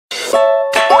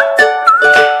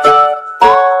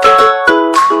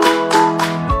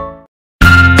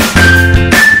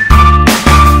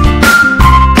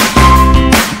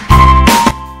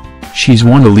She's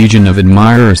won a legion of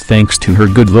admirers thanks to her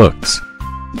good looks.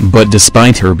 But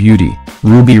despite her beauty,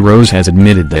 Ruby Rose has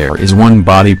admitted there is one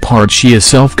body part she is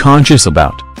self-conscious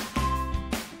about.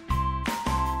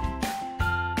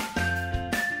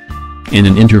 In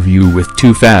an interview with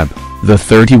Too Fab, the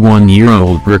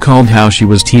 31-year-old recalled how she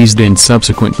was teased and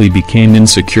subsequently became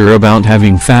insecure about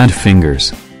having fat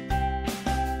fingers.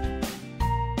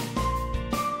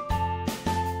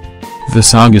 The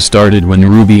saga started when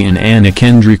Ruby and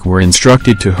Kendrick were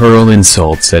instructed to hurl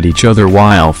insults at each other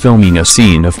while filming a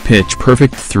scene of Pitch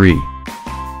Perfect 3.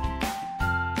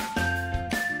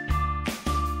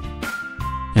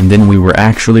 And then we were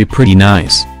actually pretty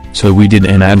nice, so we did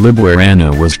an ad-lib where Anna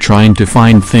was trying to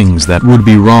find things that would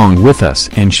be wrong with us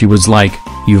and she was like,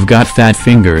 "You've got fat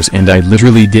fingers," and I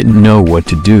literally didn't know what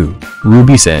to do,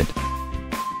 Ruby said.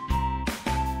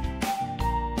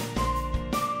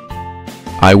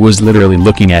 I was literally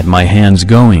looking at my hands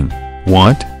going,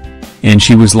 "What?" And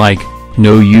she was like,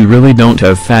 "No, you really don't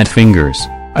have fat fingers."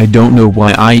 I don't know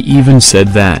why I even said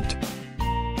that.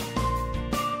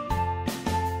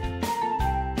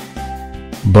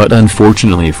 But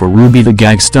unfortunately for Ruby, the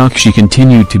gag stuck. She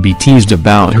continued to be teased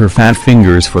about her fat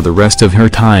fingers for the rest of her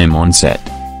time on set.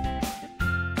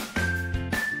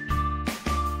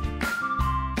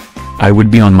 I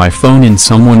would be on my phone and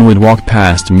someone would walk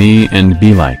past me and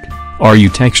be like, "Are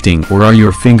you texting or are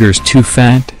your fingers too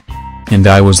fat?" And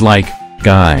I was like,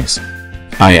 "Guys,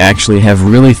 I actually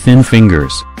have really thin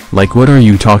fingers, like what are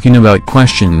you talking about?" ?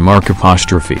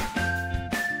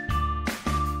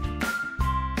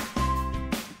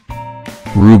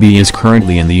 Ruby is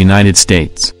currently in the United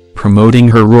States, promoting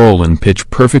her role in Pitch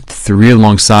Perfect 3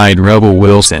 alongside Rebel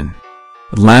Wilson.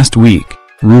 Last week,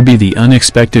 Ruby the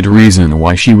unexpected reason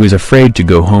why she was afraid to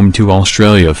go home to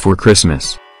Australia for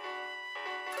Christmas.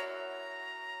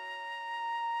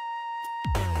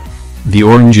 The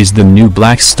Orange is the New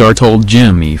Black star told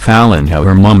Jimmy Fallon how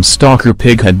her mom's stalker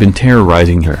pig had been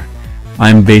terrorizing her.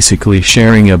 "I'm basically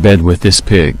sharing a bed with this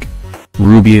pig,"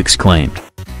 Ruby exclaimed.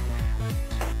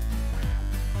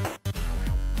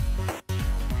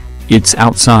 "It's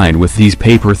outside with these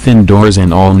paper-thin doors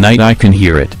and all night I can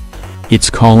hear it. It's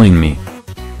calling me."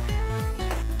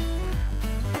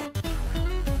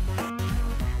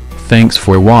 Thanks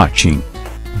for watching.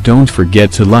 Don't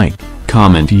forget to like,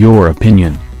 comment your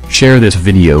opinion, share this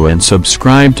video and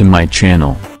subscribe to my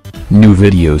channel. New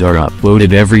videos are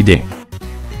uploaded every day.